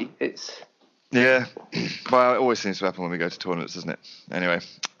rusty. Yeah, well, it always seems to happen when we go to tournaments, doesn't it? Anyway,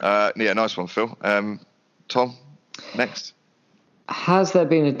 nice one, Phil. Tom, next. Has there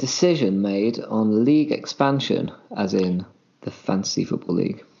been a decision made on league expansion, as in the Fantasy Football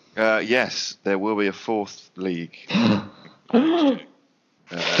League? Yes, there will be a fourth league. Big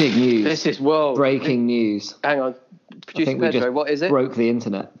news. This is breaking news. Hang on, producer Pedro, what is it? Broke the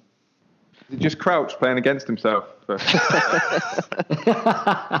internet. Just Crouch playing against himself.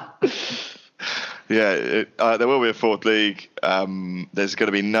 Yeah, there will be a fourth league. There's going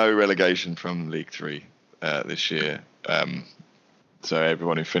to be no relegation from League 3 this year. So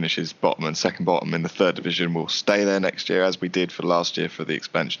everyone who finishes bottom and second bottom in the third division will stay there next year, as we did for last year for the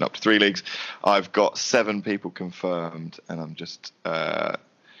expansion up to 3 leagues. I've got 7 people confirmed, and I'm just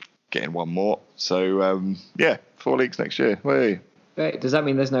getting one more. So, 4 leagues next year. Hey. Great. Does that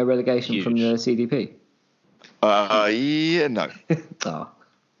mean there's no relegation from the CDP? Yeah, no. Oh.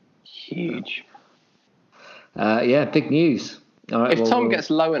 Huge. Big news. All right, if Tom gets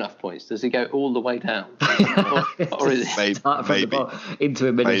low enough points, does he go all the way down? or is it start from the bottom into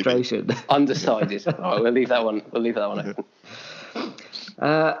administration? Maybe. Undecided. All right, we'll leave that one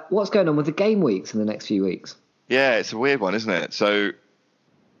open. What's going on with the game weeks in the next few weeks? Yeah, it's a weird one, isn't it? So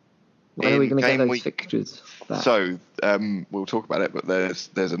when are we going to get those fixtures back? So we'll talk about it, but there's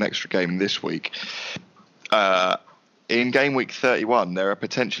an extra game this week. In game week 31, there are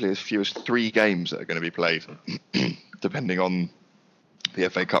potentially as few as 3 games that are going to be played, depending on the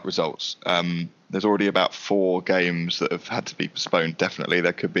FA Cup results. There's already about 4 games that have had to be postponed, definitely.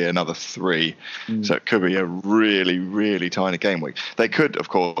 There could be another 3. So it could be a really, really tiny game week. They could, of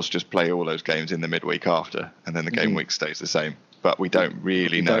course, just play all those games in the midweek after, and then the game week stays the same. But we don't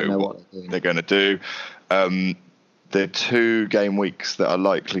really know what they're going to do. The 2 game weeks that are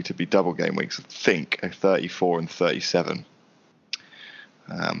likely to be double game weeks, I think, are 34 and 37.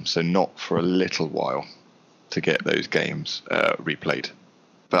 So not for a little while to get those games replayed.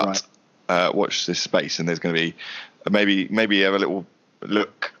 But watch this space, and there's going to be maybe have a little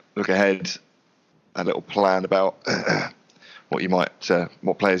look ahead, a little plan about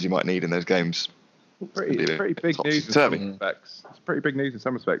what players you might need in those games. Pretty big news in some respects. It's pretty big news in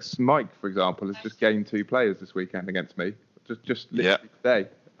some respects. Mike, for example, has just gained 2 players this weekend against me. Just literally today.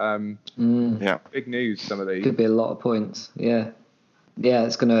 Big news, some of these. Could be a lot of points. Yeah,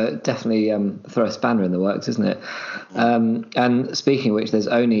 it's going to definitely throw a spanner in the works, isn't it? And speaking of which, there's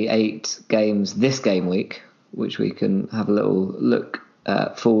only 8 games this game week, which we can have a little look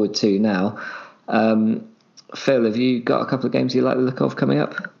forward to now. Phil, have you got a couple of games you like the look of coming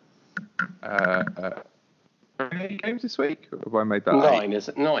up? Any games this week? Or have I made that 9? Is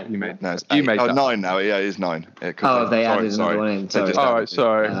it 9? You made that. 9 now. Yeah, it is 9. Have they added another one in? Sorry. All right,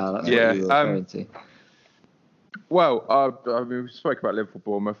 sorry. Yeah. Well, we spoke about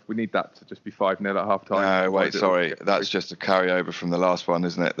Liverpool-Bournemouth. We need that to just be 5-0 at half-time. No, wait, sorry. That's just a carryover from the last one,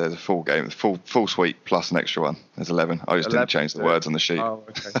 isn't it? There's a full game, full suite plus an extra one. There's 11. I just didn't change the words on the sheet. Oh,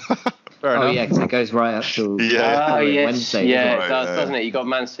 okay. Fair enough. Yeah, because it goes right up to Wednesday. Yeah, it does, doesn't it? You got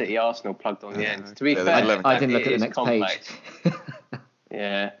Man City, Arsenal plugged on the end. To be fair, I didn't look at the next page.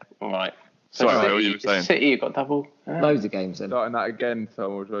 Yeah, all right. Sorry, what you were saying? City, you got double. Loads of games then. Starting that again,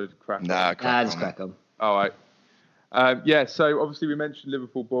 Tom, or should I just crack on? Just crack on. All right. So obviously we mentioned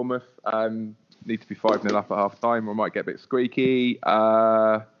Liverpool-Bournemouth. Need to be 5-0 up at half-time, or might get a bit squeaky.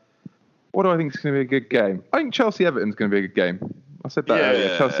 What do I think is going to be a good game? I think Chelsea-Everton's going to be a good game. I said that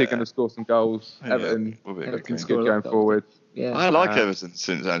earlier. Chelsea are going to score some goals. Everton can score going forward. Yeah. I like Everton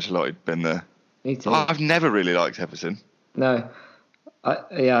since Ancelotti's been there. Me too. I've never really liked Everton. No.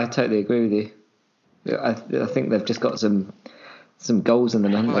 I totally agree with you. I think they've just got some goals in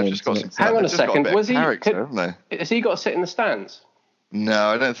them. Hang on a second. Has he got to sit in the stands? No,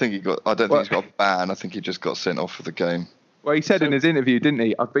 I don't think he's got a ban. I think he just got sent off for the game. Well, he said in his interview, didn't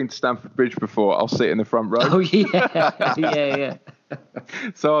he? I've been to Stamford Bridge before. I'll sit in the front row. Oh yeah, yeah.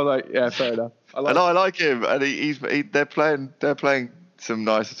 So I was like, yeah, fair enough. I like him, and they're playing some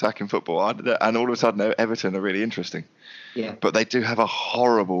nice attacking football, and all of a sudden Everton are really interesting. Yeah. But they do have a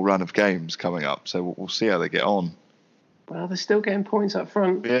horrible run of games coming up, so we'll see how they get on. Well, they're still getting points up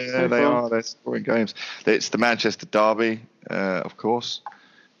front. Yeah, they are. They're scoring games. It's the Manchester derby, of course.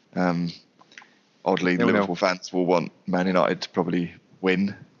 Oddly, the Liverpool fans will want Man United to probably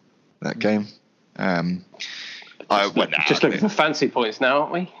win that game. Just looking for fancy points now,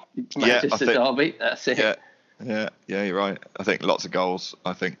 aren't we? Manchester derby, that's it. Yeah, you're right. I think lots of goals,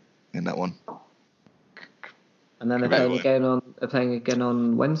 in that one. And then they're playing again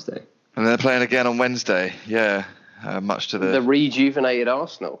on Wednesday. And they're playing again on Wednesday, yeah. Much to the rejuvenated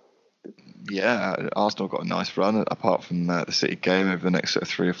Arsenal. Yeah, Arsenal got a nice run, apart from the City game over the next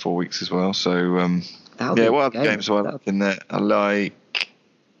 3 or 4 weeks as well. So, what other games do I like in there? I like...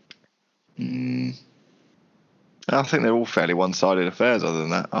 I think they're all fairly one-sided affairs other than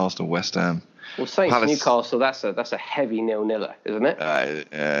that. Arsenal, West Ham. Well, Saints Newcastle, that's a heavy 0-0, isn't it?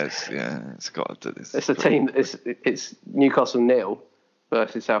 It's a team. It's Newcastle 0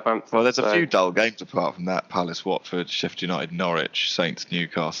 versus Southampton. Well, there's a few dull games apart from that. Palace, Watford, Sheffield United, Norwich, Saints,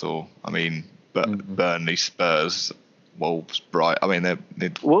 Newcastle. Burnley, Spurs, Wolves, Brighton.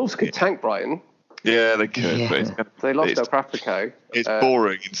 Wolves could tank Brighton. Yeah, they could. Yeah. But they lost El Clasico. It's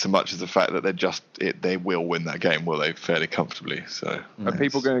boring in so much as the fact that they will win that game, will they, fairly comfortably. So are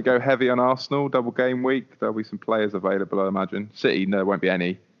people going to go heavy on Arsenal, double game week? There'll be some players available, I imagine. City, there won't be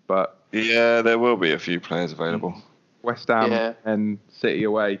any, but... Yeah, there will be a few players available. West Ham and City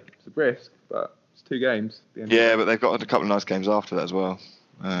away. It's a risk, but it's 2 games. Yeah, but they've got a couple of nice games after that as well.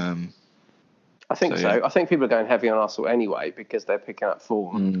 I think so. I think people are going heavy on Arsenal anyway because they're picking up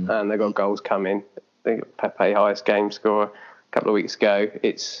form and they've got goals coming. They got Pepe, highest game scorer a couple of weeks ago.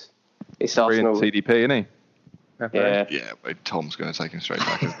 It's Arsenal. TDP, isn't he? Pepe. Yeah, but Tom's going to take him straight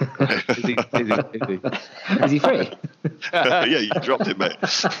back. Is he free? Yeah, you dropped it, mate.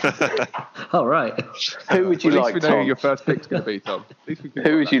 All right. Who would you like, we know Tom? who your first pick's going to be, Tom.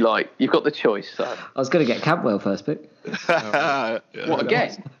 Who would you like? You've got the choice. So. I was going to get Campbell first pick. What,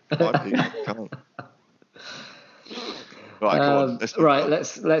 again? Come on. Right, come on.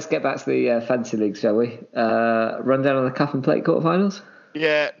 Let's get back to the fantasy league, shall we? Run down on the cup and plate quarterfinals.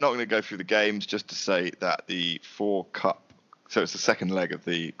 Yeah, not going to go through the games. Just to say that the 4 cup, so it's the second leg of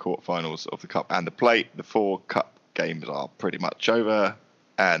the quarterfinals of the cup and the plate. The 4 cup games are pretty much over,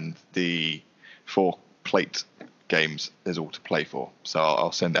 and the 4 plate games is all to play for. So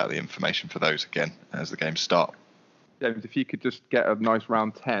I'll send out the information for those again as the games start. James, if you could just get a nice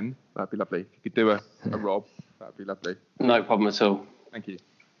round 10, that'd be lovely. If you could do a Rob, that'd be lovely. No problem at all. Thank you.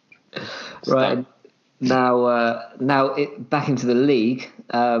 Right. Now back into the league.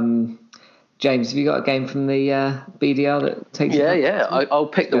 James, have you got a game from the BDR that takes you? Yeah. I'll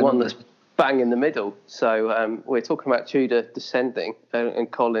pick the one that's bang in the middle. So we're talking about Tudor descending and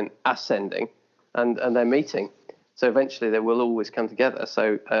Colin ascending, and they're meeting. So eventually they will always come together.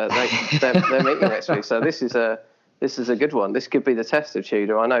 So they're meeting next week. So this is a good one. This could be the test of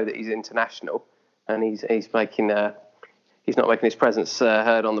Tudor. I know that he's international, and he's not making his presence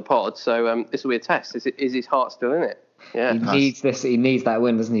heard on the pod. So this will be a test. Is his heart still in it? Yeah. He needs this. He needs that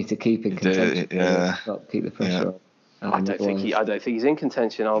win, doesn't he, to keep in contention? Keep the pressure on. I don't think he's in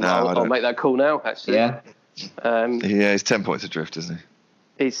contention. I'll make that call now. Actually. Yeah. He's 10 points adrift, isn't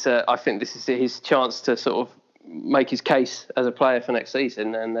he? I think this is his chance to sort of make his case as a player for next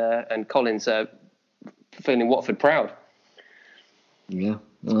season, and Colin's feeling Watford proud. Yeah.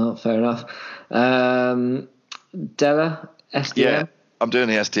 Well, fair enough. Della, SDM? Yeah, I'm doing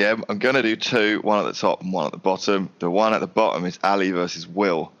the SDM. I'm going to do 2, one at the top and one at the bottom. The one at the bottom is Ali versus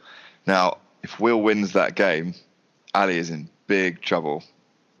Will. Now, if Will wins that game, Ali is in big trouble.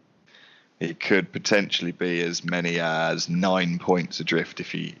 He could potentially be as many as 9 points adrift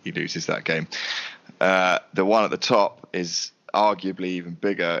if he loses that game. The one at the top is arguably even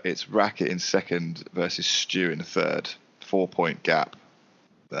bigger. It's Racket in second versus Stu in third. 4-point gap.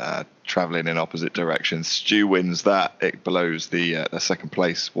 Travelling in opposite directions. Stu wins that. It blows the second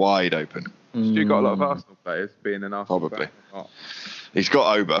place wide open. Stu got a lot of Arsenal players, being an Arsenal Probably. fan. He's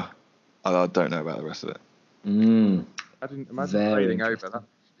got Oba. I don't know about the rest of it. I didn't imagine trading Oba. That's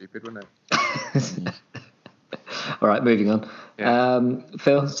stupid, wasn't it? All right, moving on. Yeah.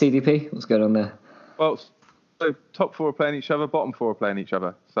 Phil, CDP, what's going on there? Well, so top 4 are playing each other, bottom 4 are playing each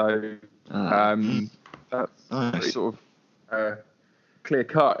other. So that's Nice. sort of clear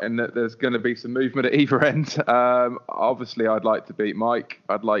cut in that there's going to be some movement at either end. Obviously, I'd like to beat Mike.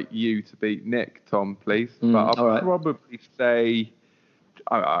 I'd like you to beat Nick, Tom, please. But I'll probably say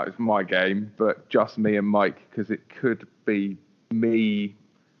it's my game, but just me and Mike, because it could be me.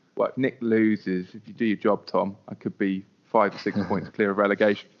 Well, if Nick loses, if you do your job, Tom, I could be 5 or 6 points clear of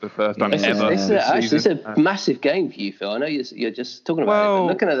relegation for the first time ever. It's a massive game for you, Phil. I know you're just talking about it, but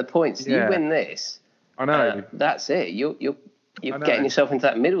looking at the points, you win this. I know. That's it. You're getting yourself into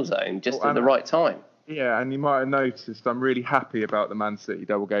that middle zone just at the right time. Yeah, and you might have noticed I'm really happy about the Man City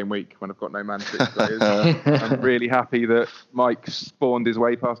double game week when I've got no Man City players. I'm really happy that Mike spawned his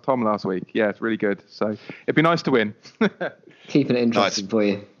way past Tom last week. Yeah, it's really good. So it'd be nice to win. Keeping it interesting for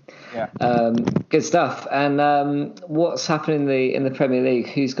you. Yeah. Good stuff. And what's happening in the Premier League?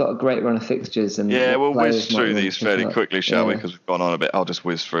 Who's got a great run of fixtures? And we'll whiz through these fairly quickly, shall we? Because we've gone on a bit. I'll just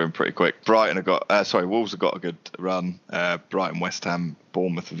whiz through them pretty quick. Wolves have got a good run. Brighton, West Ham,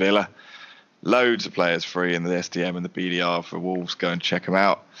 Bournemouth, Villa. Loads of players free in the SDM and the BDR for Wolves. Go and check them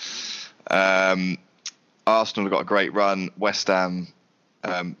out. Arsenal have got a great run. West Ham,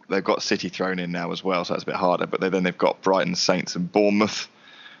 they've got City thrown in now as well, so that's a bit harder. But then they've got Brighton, Saints and Bournemouth.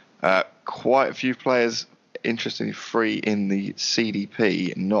 Quite a few players, interestingly, free in the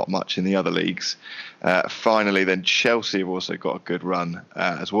CDP, not much in the other leagues. Finally, then Chelsea have also got a good run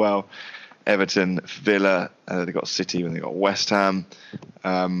as well. Everton, Villa, they've got City and they've got West Ham.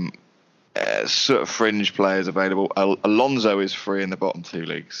 Sort of fringe players available. Alonso is free in the bottom 2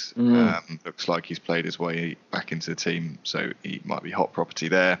 leagues. Looks like he's played his way back into the team, so he might be hot property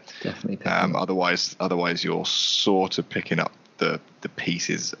there. Definitely. Otherwise, you're sort of picking up the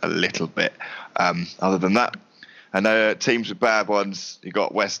pieces a little bit. Other than that, I know teams with bad ones. You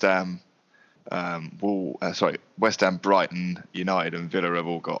got West Ham, West Ham, Brighton, United, and Villa have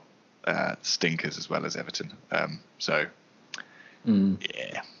all got stinkers as well as Everton. Yeah.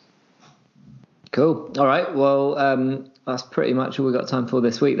 Cool. All right. Well, that's pretty much all we've got time for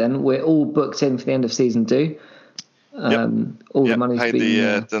this week then. We're all booked in for the end of season 2. All the money's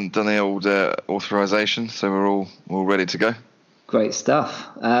paid done the old authorization, so we're all ready to go. Great stuff.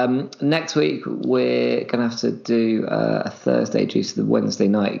 Next week, we're going to have to do a Thursday due to the Wednesday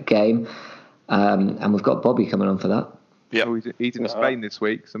night game. And we've got Bobby coming on for that. Yeah, he's in Spain this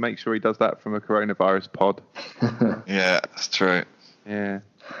week, so make sure he does that from a coronavirus pod. Yeah, that's true. Yeah.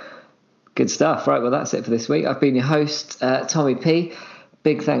 Good stuff. Right, well, that's it for this week. I've been your host, Tommy P.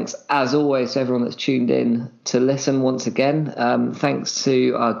 Big thanks, as always, to everyone that's tuned in to listen once again. Thanks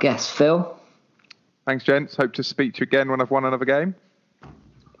to our guest, Phil. Thanks, gents. Hope to speak to you again when I've won another game.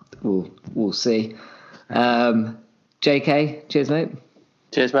 We'll see. JK, cheers, mate.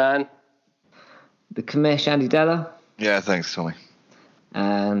 Cheers, man. The commish, Andy Della. Yeah, thanks, Tommy.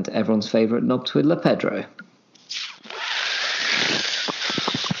 And everyone's favourite knob twiddler, Pedro.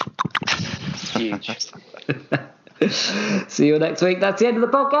 Huge. See you next week. That's the end of the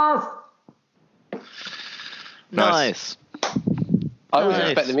podcast. Nice. I always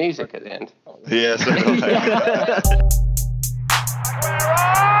expect the music at the end. Yes.